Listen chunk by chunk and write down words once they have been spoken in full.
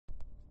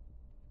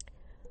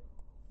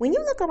When you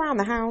look around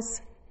the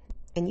house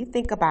and you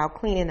think about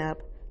cleaning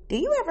up, do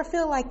you ever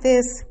feel like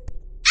this?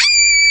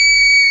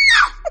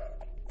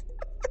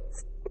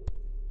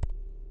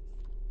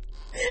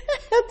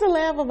 I have to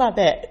laugh about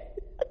that.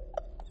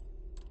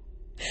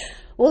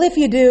 Well, if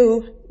you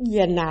do,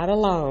 you're not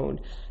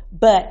alone.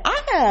 But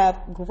I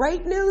have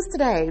great news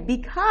today,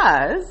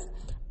 because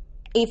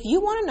if you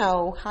want to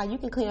know how you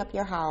can clean up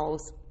your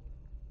house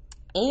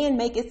and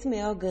make it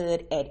smell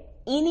good at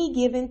any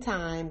given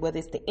time, whether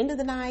it's the end of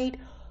the night,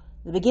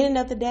 the beginning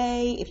of the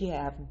day, if you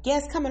have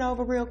guests coming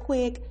over real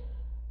quick,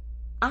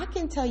 I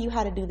can tell you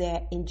how to do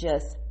that in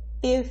just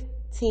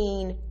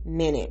 15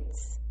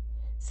 minutes.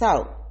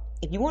 So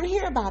if you want to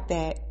hear about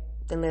that,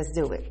 then let's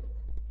do it.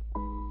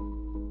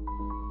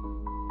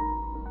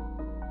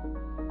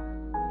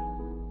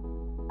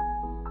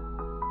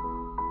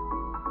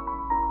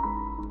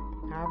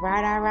 All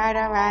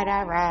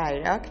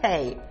right.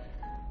 Okay.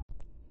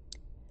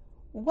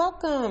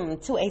 Welcome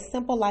to A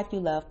Simple Life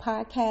You Love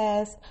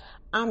podcast.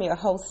 I'm your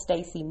host,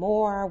 Stacey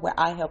Moore, where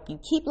I help you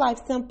keep life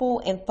simple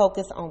and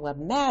focus on what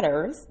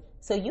matters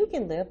so you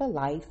can live a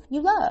life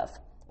you love.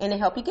 And to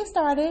help you get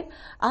started,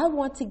 I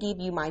want to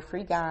give you my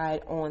free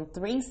guide on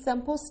 3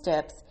 simple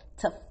steps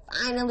to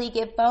finally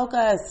get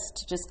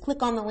focused. Just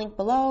click on the link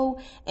below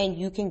and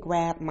you can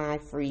grab my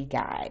free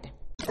guide.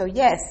 So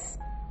yes,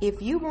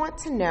 if you want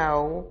to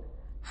know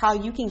how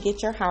you can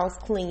get your house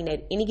clean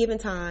at any given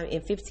time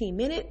in 15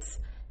 minutes,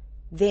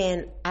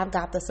 then I've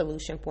got the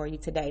solution for you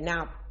today.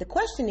 Now, the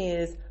question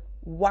is,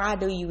 why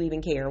do you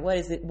even care?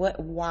 Why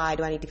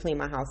do I need to clean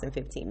my house in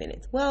 15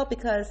 minutes? Well,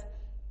 because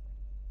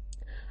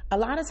a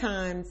lot of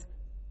times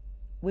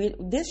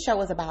this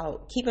show is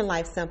about keeping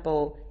life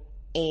simple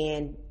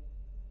and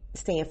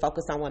staying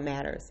focused on what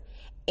matters.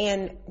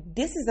 And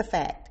this is a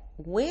fact.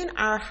 When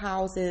our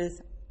houses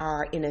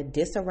are in a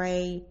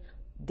disarray,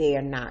 they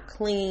are not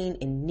clean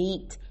and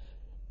neat,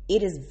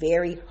 it is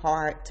very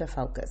hard to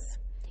focus.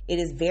 It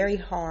is very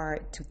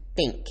hard to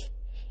think.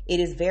 It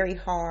is very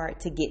hard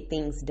to get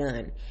things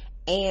done.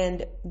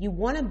 And you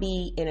want to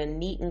be in a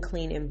neat and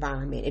clean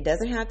environment. It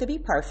doesn't have to be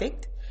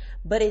perfect,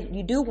 but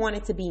you do want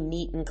it to be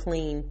neat and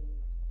clean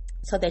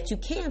so that you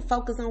can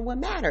focus on what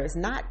matters,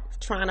 not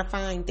trying to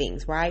find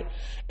things, right?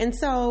 And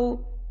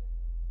so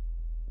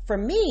for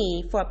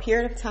me, for a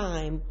period of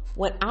time,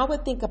 when I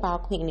would think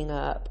about cleaning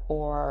up,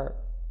 or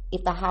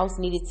if the house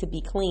needed to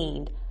be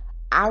cleaned,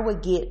 I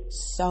would get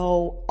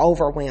so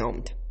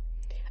overwhelmed.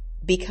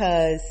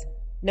 Because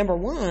number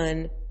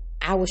one,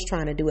 I was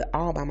trying to do it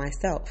all by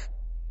myself.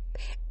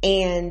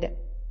 And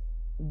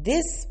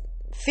this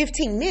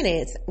 15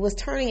 minutes was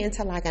turning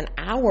into like an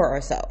hour or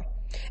so.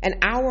 An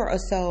hour or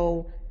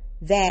so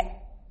that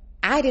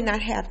I did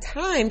not have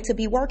time to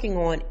be working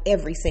on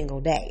every single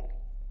day.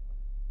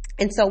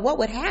 And so what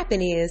would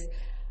happen is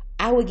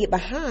I would get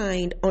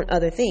behind on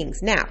other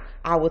things. Now,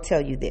 I will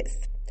tell you this.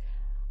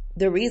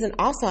 The reason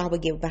also I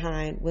would get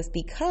behind was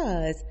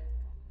because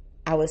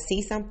I would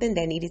see something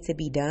that needed to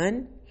be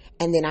done,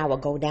 and then I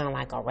would go down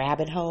like a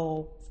rabbit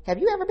hole. Have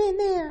you ever been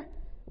there?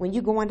 When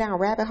you're going down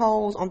rabbit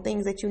holes on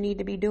things that you need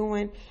to be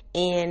doing,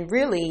 and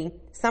really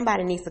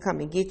somebody needs to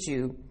come and get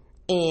you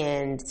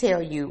and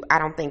tell you, I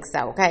don't think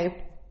so,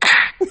 okay?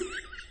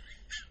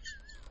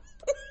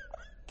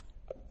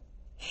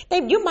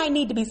 You might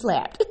need to be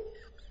slapped.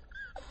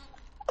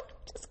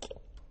 Just kidding.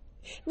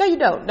 No, you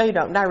don't.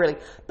 Not really.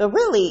 But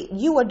really,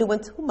 you are doing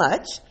too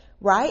much,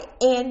 right?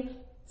 And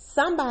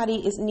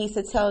somebody needs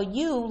to tell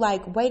you,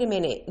 like, wait a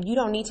minute, you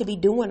don't need to be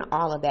doing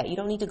all of that. You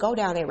don't need to go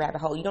down that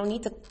rabbit hole. You don't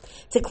need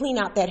to clean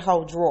out that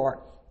whole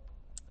drawer.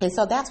 And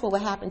so that's what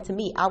would happen to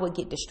me. I would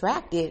get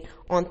distracted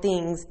on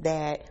things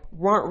that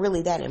weren't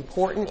really that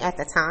important at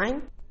the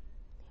time.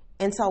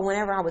 And so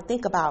whenever I would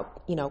think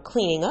about,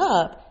 cleaning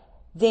up,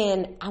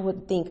 then I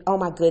would think, oh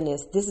my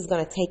goodness, this is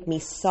going to take me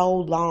so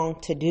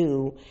long to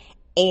do.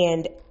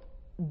 And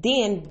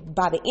then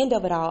by the end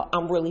of it all,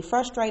 I'm really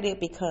frustrated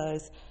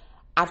because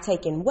I've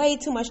taken way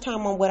too much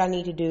time on what I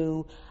need to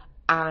do.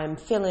 I'm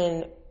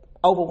feeling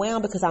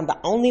overwhelmed because I'm the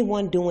only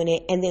one doing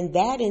it. And then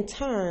that in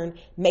turn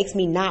makes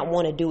me not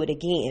want to do it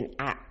again.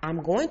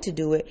 I'm going to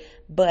do it,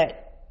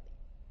 but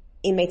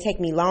it may take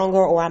me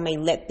longer, or I may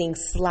let things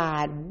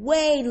slide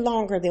way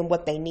longer than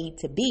what they need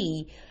to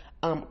be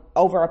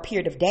over a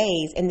period of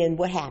days. And then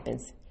what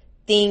happens?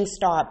 Things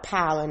start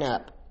piling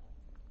up.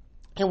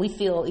 And we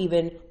feel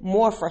even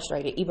more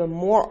frustrated, even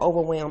more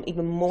overwhelmed,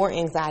 even more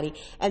anxiety.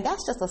 And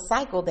that's just a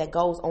cycle that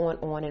goes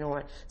on and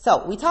on.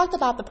 So we talked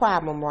about the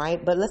problem, right?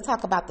 But let's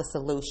talk about the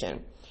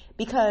solution.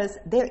 Because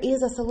there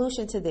is a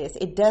solution to this.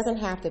 It doesn't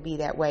have to be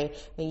that way.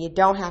 And you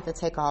don't have to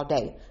take all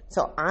day.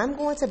 So I'm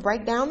going to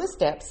break down the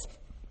steps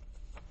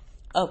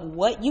of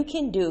what you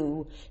can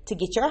do to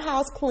get your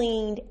house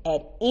cleaned at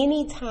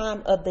any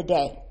time of the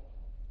day.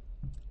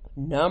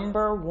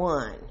 Number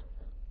 1.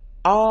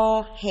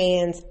 All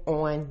hands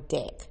on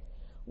deck.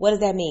 What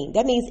does that mean?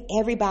 That means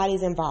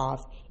everybody's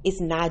involved.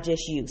 It's not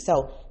just you.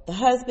 So the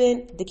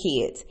husband, the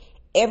kids,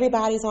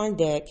 everybody's on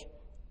deck.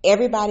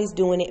 Everybody's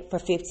doing it for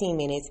 15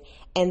 minutes.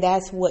 And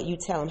that's what you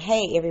tell them.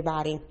 Hey,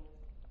 everybody,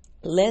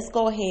 Let's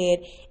go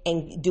ahead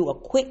and do a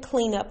quick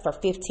cleanup for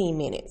 15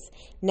 minutes.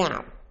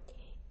 Now,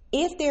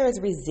 if there is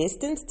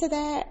resistance to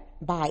that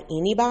by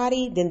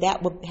anybody, then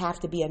that would have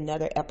to be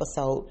another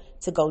episode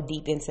to go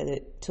deep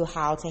into to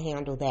how to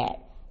handle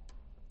that.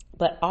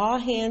 But all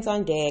hands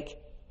on deck.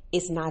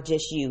 It's not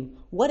just you.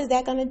 What is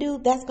that going to do?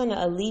 That's going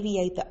to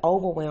alleviate the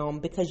overwhelm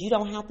because you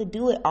don't have to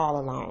do it all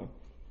alone.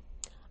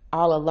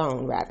 All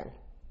alone, rather.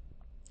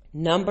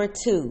 Number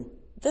 2,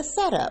 the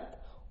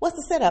setup. What's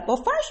the setup? Well,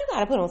 first you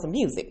got to put on some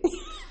music.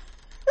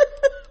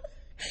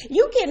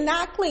 You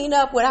cannot clean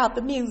up without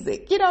the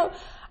music,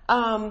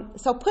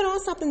 So put on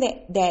something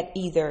that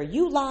either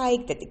you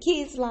like, that the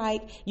kids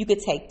like. You could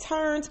take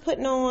turns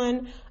putting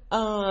on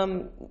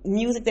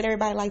music that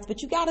everybody likes,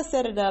 but you got to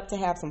set it up to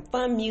have some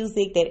fun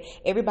music that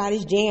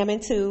everybody's jamming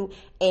to,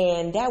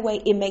 and that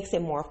way it makes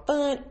it more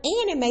fun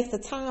and it makes the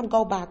time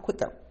go by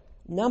quicker.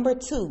 Number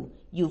 2,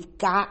 you've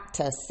got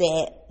to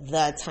set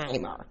the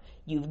timer.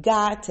 You've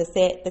got to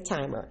set the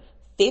timer.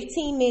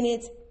 15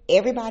 minutes,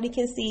 everybody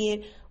can see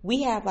it.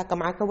 We have like a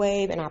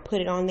microwave and I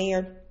put it on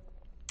there.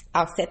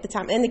 I'll set the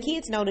time, and the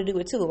kids know to do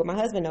it too, but my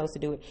husband knows to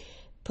do it.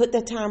 Put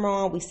the timer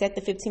on, we set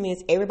the 15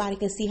 minutes, everybody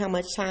can see how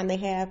much time they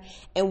have.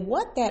 And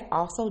what that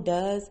also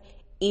does,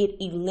 it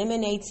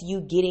eliminates you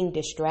getting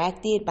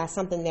distracted by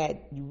something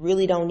that you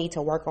really don't need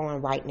to work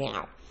on right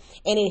now.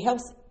 And it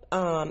helps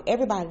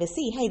everybody to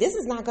see, hey, this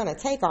is not going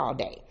to take all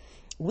day.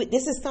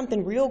 This is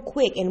something real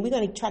quick, and we're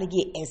going to try to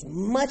get as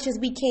much as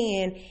we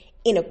can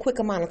in a quick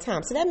amount of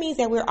time. So that means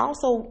that we're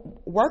also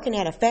working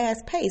at a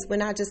fast pace. We're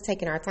not just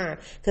taking our time,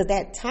 because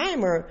that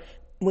timer,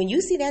 when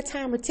you see that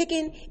timer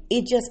ticking,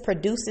 it just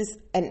produces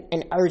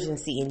an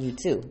urgency in you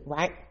too,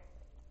 right?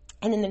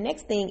 And then the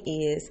next thing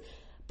is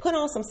put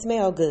on some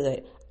smell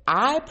good.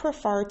 I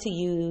prefer to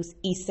use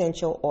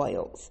essential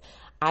oils.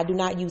 I do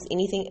not use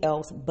anything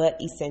else but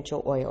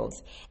essential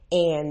oils.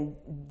 And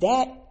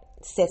that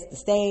sets the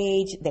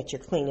stage that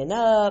you're cleaning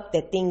up,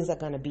 that things are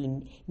going to be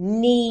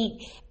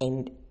neat,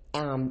 and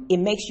it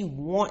makes you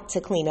want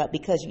to clean up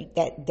because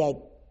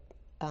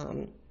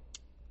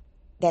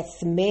that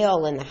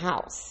smell in the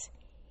house.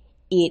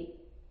 It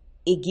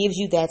gives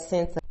you that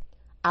sense of,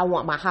 I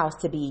want my house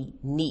to be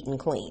neat and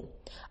clean.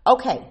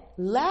 Okay,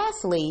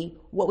 lastly,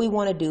 what we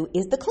want to do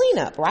is the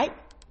cleanup, right?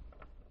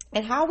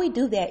 And how we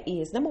do that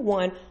is, number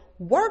 1,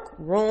 work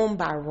room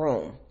by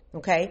room,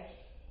 okay?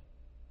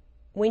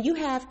 When you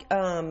have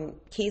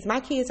kids, my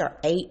kids are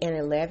 8 and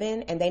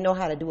 11, and they know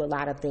how to do a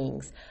lot of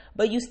things.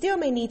 But you still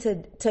may need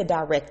to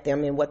direct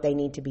them in what they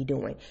need to be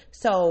doing.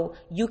 So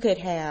you could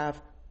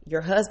have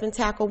your husband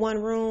tackle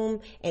one room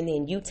and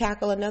then you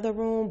tackle another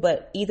room,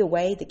 but either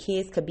way, the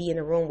kids could be in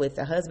the room with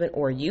the husband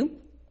or you,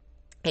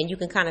 and you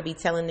can kind of be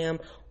telling them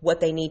what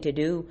they need to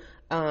do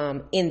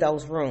in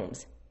those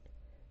rooms.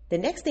 The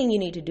next thing you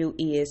need to do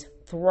is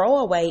throw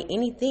away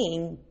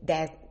anything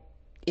that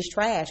is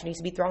trash, needs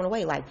to be thrown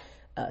away, like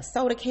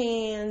soda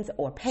cans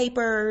or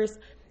papers.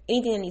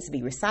 Anything that needs to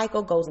be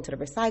recycled goes into the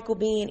recycle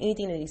bin.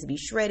 Anything that needs to be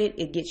shredded,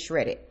 it gets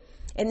shredded.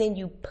 And then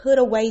you put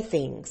away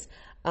things.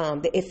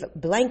 If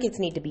blankets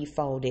need to be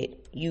folded,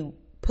 you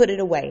put it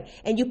away.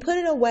 And you put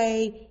it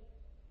away,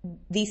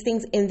 these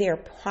things, in their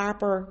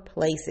proper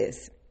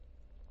places.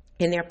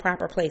 In their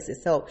proper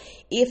places. So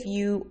if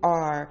you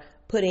are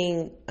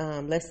putting,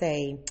 let's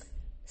say,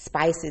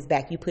 spices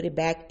back, you put it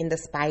back in the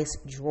spice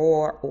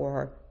drawer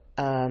or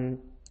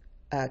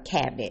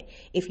cabinet.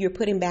 If you're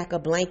putting back a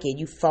blanket,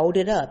 you fold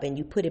it up and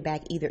you put it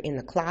back either in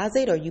the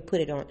closet, or you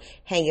put it on,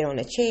 hang it on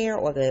a chair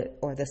or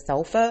the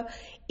sofa.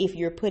 If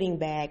you're putting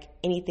back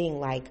anything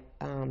like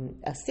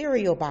a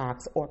cereal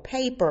box or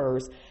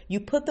papers,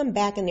 you put them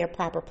back in their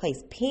proper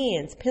place.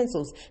 Pens,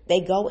 pencils, they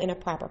go in a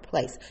proper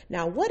place.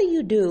 Now, what do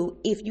you do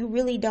if you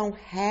really don't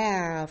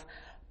have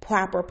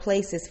proper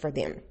places for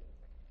them?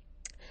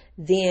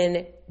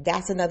 Then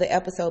that's another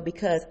episode,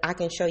 because I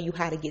can show you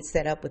how to get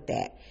set up with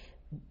that.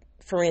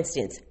 For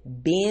instance,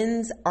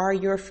 bins are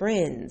your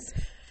friends.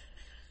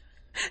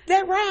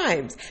 That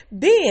rhymes.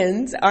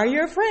 Bins are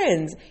your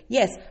friends.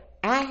 Yes,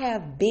 I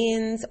have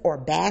bins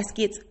or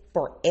baskets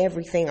for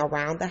everything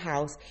around the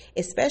house,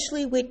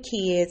 especially with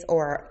kids,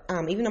 or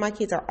even though my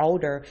kids are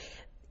older,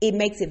 it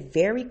makes it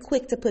very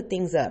quick to put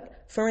things up.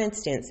 For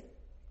instance,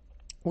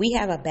 we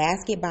have a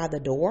basket by the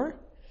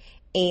door,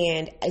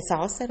 and it's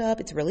all set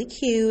up. It's really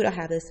cute. I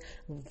have this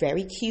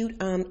very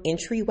cute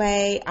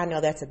entryway. I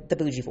know that's the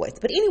bougie voice,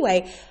 but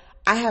anyway,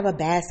 I have a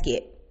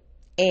basket,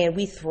 and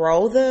we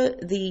throw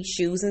the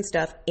shoes and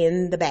stuff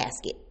in the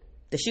basket.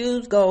 The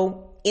shoes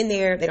go in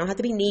there. They don't have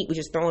to be neat. We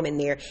just throw them in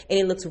there, and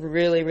it looks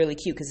really, really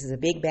cute because it's a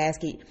big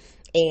basket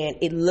and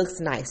it looks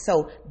nice.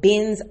 So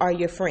bins are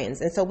your friends.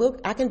 And so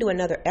I can do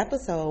another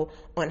episode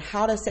on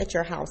how to set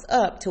your house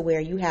up to where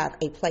you have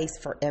a place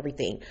for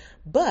everything.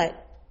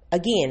 But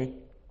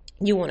again,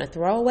 you want to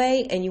throw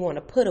away and you want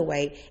to put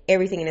away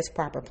everything in its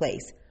proper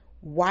place.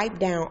 Wipe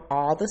down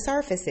all the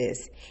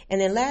surfaces. And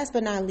then last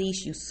but not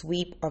least, you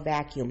sweep or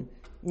vacuum.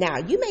 Now,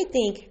 you may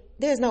think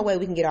there's no way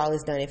we can get all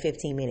this done in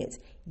 15 minutes.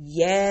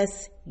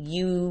 Yes,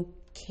 you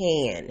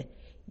can.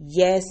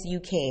 Yes, you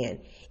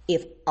can.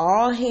 If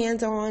all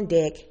hands are on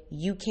deck,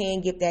 you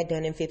can get that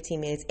done in 15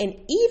 minutes. And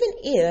even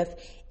if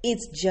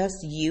it's just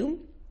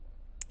you,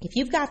 if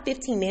you've got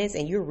 15 minutes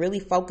and you're really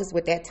focused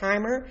with that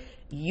timer,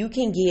 you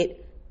can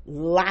get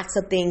lots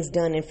of things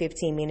done in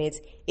 15 minutes.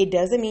 It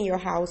doesn't mean your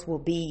house will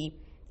be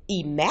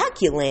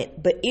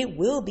immaculate, but it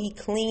will be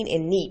clean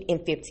and neat in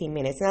 15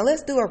 minutes. Now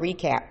let's do a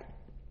recap.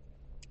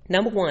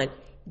 Number 1,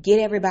 get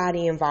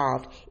everybody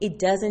involved. It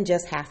doesn't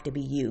just have to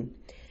be you.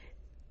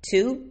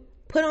 2,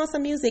 put on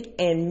some music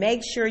and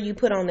make sure you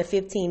put on the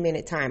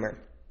 15-minute timer.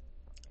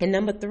 And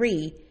number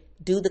 3,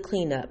 do the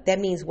cleanup. That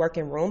means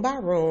working room by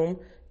room,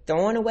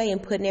 throwing away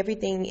and putting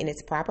everything in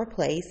its proper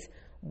place,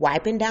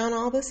 wiping down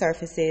all the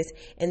surfaces,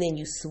 and then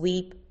you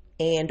sweep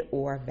and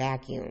or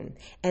vacuum.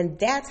 And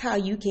that's how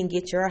you can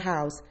get your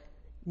house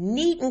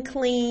neat and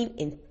clean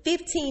in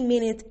 15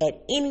 minutes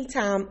at any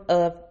time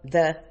of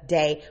the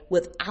day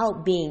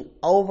without being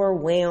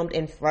overwhelmed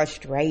and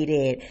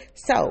frustrated.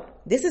 So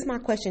this is my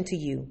question to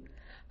you.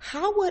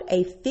 How would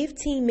a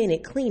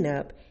 15-minute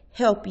cleanup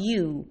help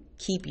you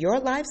keep your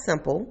life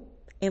simple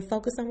and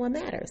focus on what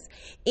matters?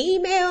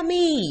 Email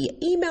me.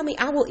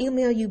 I will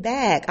email you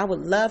back. I would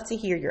love to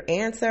hear your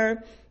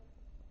answer.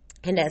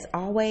 And as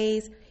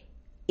always,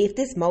 if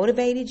this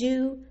motivated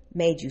you,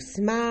 made you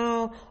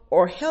smile,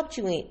 or helped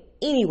you in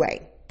any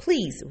way,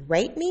 please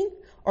rate me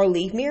or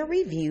leave me a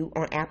review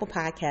on Apple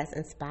Podcasts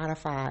and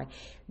Spotify.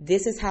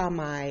 This is how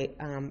my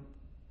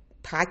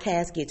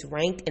podcast gets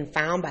ranked and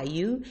found by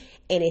you,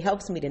 and it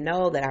helps me to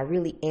know that I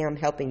really am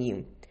helping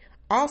you.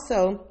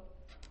 Also,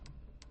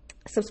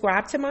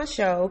 subscribe to my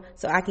show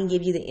so I can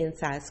give you the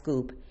inside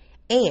scoop.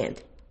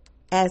 And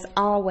as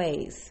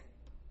always,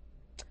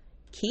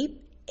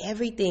 keep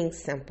everything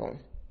simple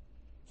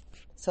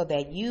so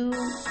that you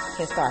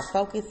can start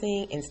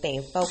focusing and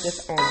staying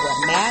focused on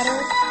what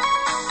matters.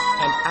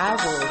 And I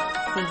will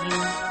see you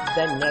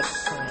the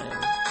next time.